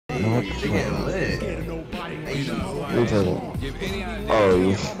She getting lit. Oh,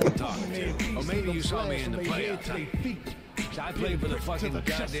 yeah. Or maybe you saw me in the playoffs. I played for the fucking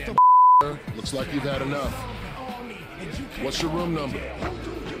goddamn. Looks like you've had enough. What's your room number?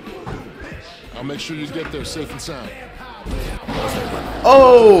 I'll make sure you get there safe and sound.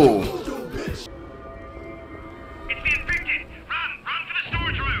 Oh!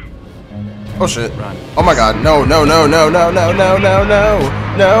 Oh shit. Oh my god. No, no, no, no, no, no, no, no, no.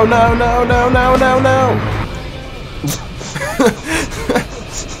 No, no, no, no, no, no, no.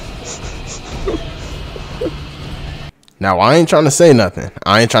 Now I ain't trying to say nothing.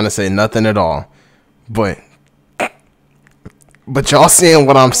 I ain't trying to say nothing at all. But y'all seeing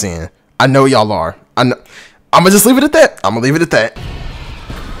what I'm seeing. I know y'all are. I know. I'ma just leave it at that. I'ma leave it at that.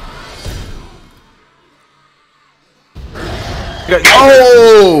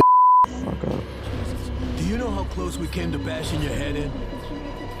 Oh! Do you know how close we came to bashing your head in?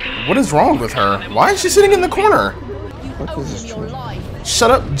 What is wrong with her? Why is she sitting in the corner?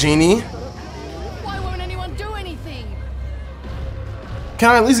 Shut up, Genie. Why won't anyone do anything? Can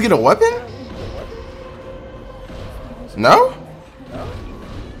I at least get a weapon? No?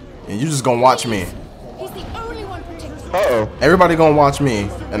 And you just gonna watch me. He's the only one protecting. Uh-oh. Everybody gonna watch me,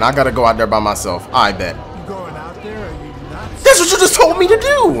 and I gotta go out there by myself. I bet. You going out there? Are you nuts? That's what you just told me to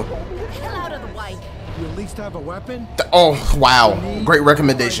do! Hell out of the way. You at least have a weapon? Oh, wow. Great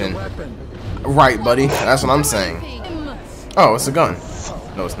recommendation. Weapon. Right, buddy. That's what I'm saying. Him. Oh, it's a gun.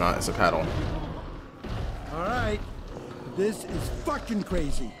 No, it's not. It's a paddle. All right. This is fucking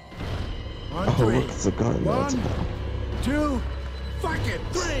crazy. On Oh, three. look, it's a gun. No, it's a 1, 2, fucking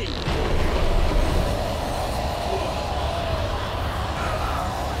 3.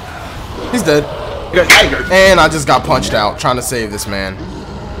 He's dead. And I just got punched out trying to save this man.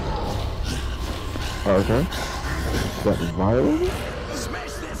 Okay. Got violent?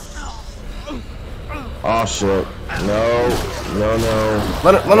 Oh shit. No. No, no.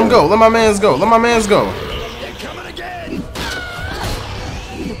 Let him go. Let my mans go. Let my mans go.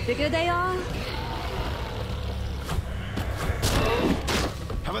 The bigger they are,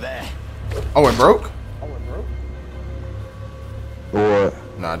 Oh, it broke? What?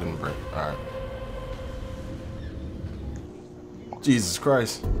 Nah, I didn't break. Alright. Jesus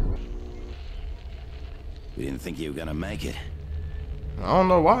Christ. We didn't think you were gonna make it. I don't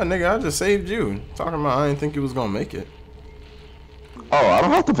know why, nigga. I just saved you. Talking about I didn't think you was gonna make it. Oh, I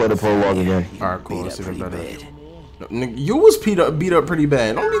don't have to play the prologue again. Alright, cool. Beat Let's up see if pretty better. bad. No, nigga, you was beat up pretty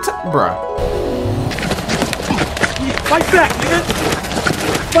bad. Don't be bruh. Fight back, nigga!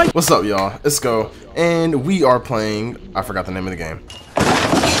 What's up, y'all? Let's go. And we are playing... I forgot the name of the game.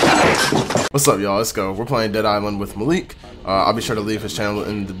 What's up, y'all? Let's go. We're playing Dead Island with Malik. I'll be sure to leave his channel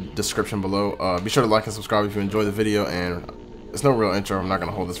in the description below. Be sure to like and subscribe if you enjoy the video. And it's no real intro. I'm not going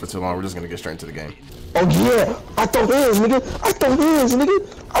to hold this for too long. We're just going to get straight into the game. Oh yeah! I throw hands, nigga! I throw hands, nigga!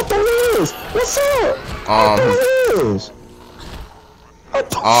 I throw hands! What's up? I throw hands! I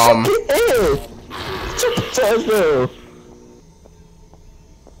throw fucking hands! Get your bitch ass down!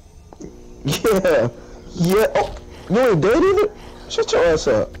 Yeah! Yeah! Oh, you ain't dead either? Shut your ass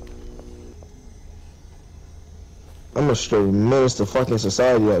up. I'm a straight menace to fucking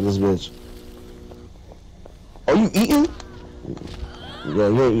society out this bitch. Are you eating? Yeah,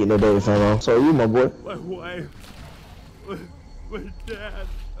 you ain't eating no baby famo. So you, my boy. My wife. My dad.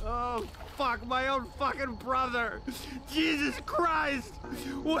 Oh, fuck, my own fucking brother. Jesus Christ.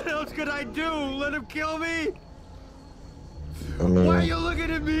 What else could I do? Let him kill me? I mean, Why are you looking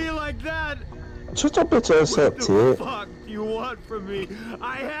at me like that? shut your bitch ass up, What the Ted. fuck do you want from me?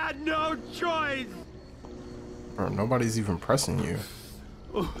 I had no choice. Bro, nobody's even pressing you.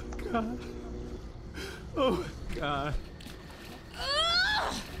 Oh, God. Oh, God.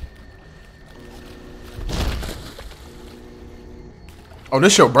 Oh,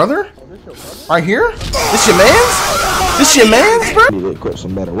 this your brother? Right here? This your mans? This your mans, bro? Need to equip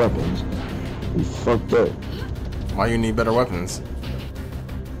some better weapons. You fucked up. Why you need better weapons?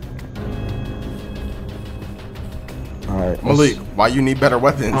 Alright. Malik, why you need better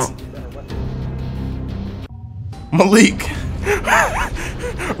weapons? Malik.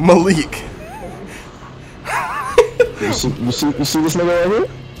 Malik. You see this nigga right here?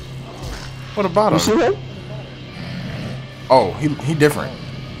 What about You see him? him? Oh, he different.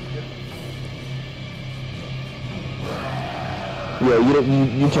 Yeah,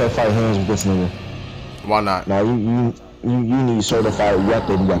 you can't fight hands with this nigga. Why not? Now you need certified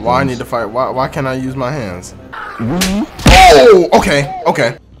weapons. Why I need to fight? Why can't I use my hands? We? Oh, okay,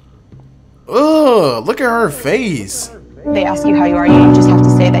 okay. Ugh, look at her face. They ask you how you are, you just have to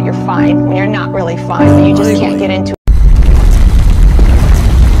say that you're fine when you're not really fine, but you just can't get into it.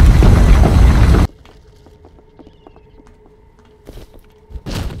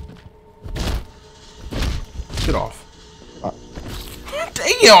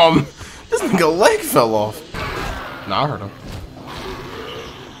 Damn! This nigga leg fell off. Nah, I heard him.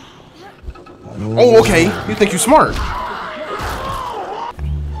 Oh, okay. You think you smart?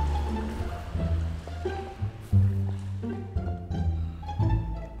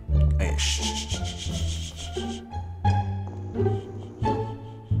 Hey, shh.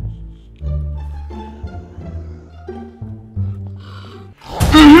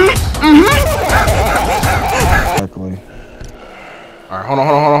 Exactly. Alright, hold on.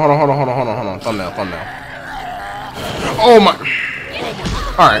 Thumbnail. Oh my.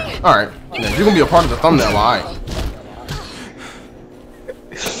 Alright. Yeah, you're gonna be a part of the thumbnail, alright.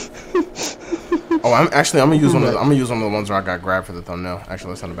 Oh, I'm gonna use one of the ones where I got grabbed for the thumbnail.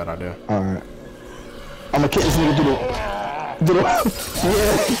 Actually, that's not a bad idea. Alright. I'm gonna kick this nigga through the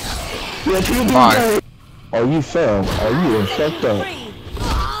yeah, kick him through the Oh, you fell. Oh, you were fucked up.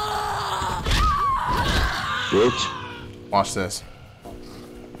 Bitch. Watch this.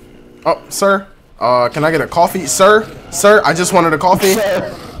 Oh, sir. Can I get a coffee? Sir, I just wanted a coffee.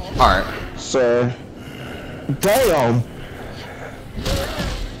 Alright. Sir. Damn.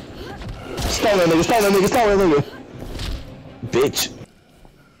 Stole that nigga. Bitch.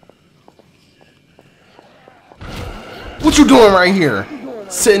 What you doing right here?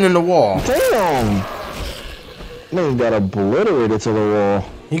 Sitting in the wall. Damn. Nigga got obliterated to the wall.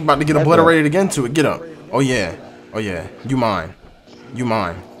 He about to get obliterated again to it. Get up. Oh yeah. You mine.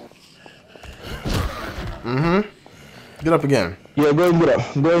 Get up again. Yeah, go and get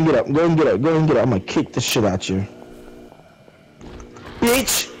up. Go and get up. I'm gonna kick the shit out you.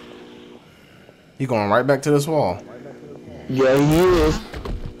 Bitch! He going right back to this wall. Yeah, he is.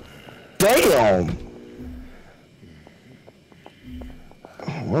 Damn!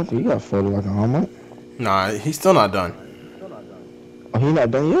 Well, he got folded like a helmet. Nah, he's still not done. Oh, he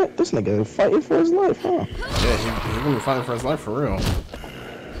not done yet? This nigga fighting for his life, huh? Yeah, he gonna be fighting for his life for real.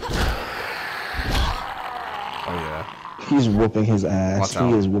 Oh yeah. He's whooping his ass. Watch out.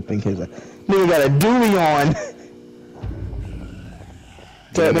 He is whooping his ass. Nigga got a duty on.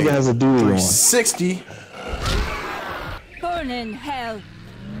 That nigga has a duty on. 360. Burn in hell.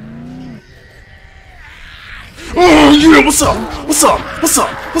 Oh yeah, what's up?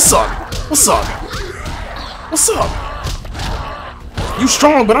 You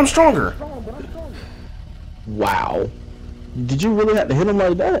strong, but I'm stronger. Wow. Did you really have to hit him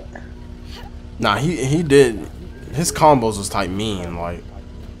like that? Nah, he did. His combos was type mean, like.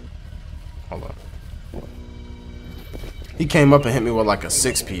 Hold on. He came up and hit me with like a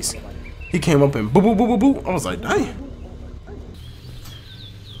 6-piece. He came up and boo boo boo boo boo. I was like, dang.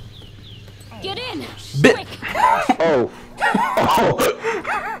 Get in. Bit. Quick. Oh.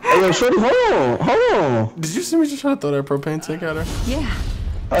 Hey, yo, shorty, hold on. Did you see me just try to throw that propane tank at her? Yeah.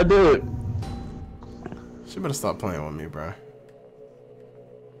 I did. She better stop playing with me, bro.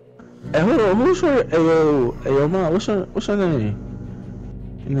 Hey, hold on, who's your, hey yo, man, what's your name?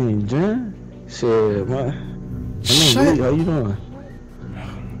 Your name Jen? Shit, my name Lee, how you doing?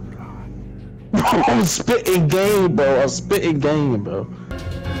 Bro, I'm spitting game, bro.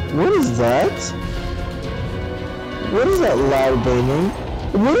 What is that? What is that loud banging?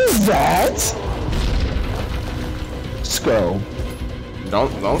 What is that? Skull.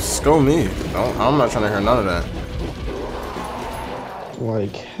 Don't scold me. I'm not trying to hear none of that.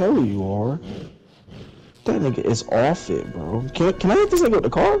 Like hell you are. That nigga is off it, bro. Can I hit this nigga with the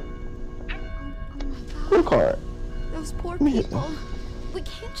car? What car? Those poor people. We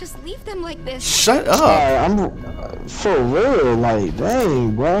can't just leave them like this. Shut up. I'm for real, like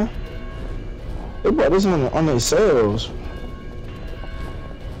dang, bro. They brought this one on their sales.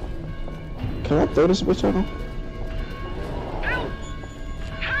 Can I throw this bitch at him?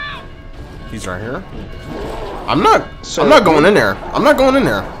 He's right here. I'm not going in there. I'm not doing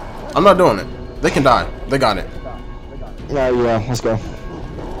it. They can die. They got it. Yeah, let's go.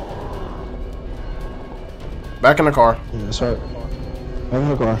 Back in the car. Yeah, that's right. Back in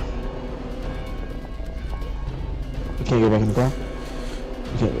the car. You can't get back in the car?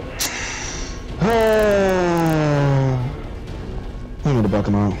 You can't get. I need to back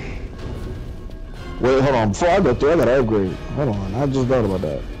him out. Wait, hold on. Before I go through, I gotta upgrade. Hold on. I just thought about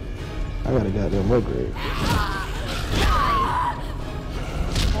that. I gotta goddamn upgrade.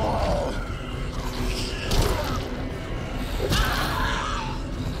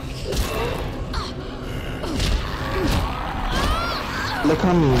 Look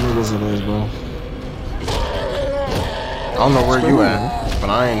how many niggas it is, bro. I don't know where you at, but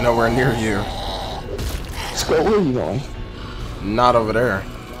I ain't nowhere near you. Scott, where are you going? Not over there.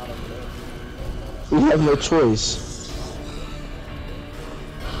 We have no choice.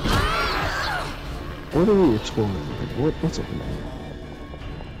 What are we exploring? What's up, man?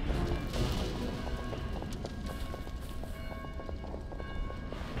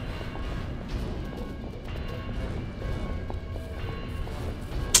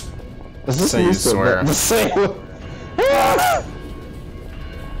 Is this Say you swear. the same?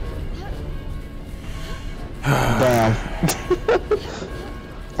 Damn.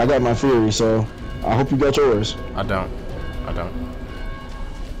 I got my theory, so I hope you got yours. I don't.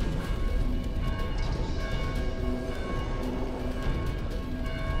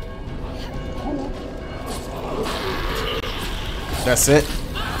 That's it?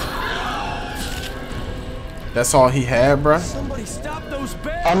 That's all he had, bruh? Somebody stop those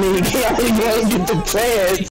bears! I mean, he can't get the chance.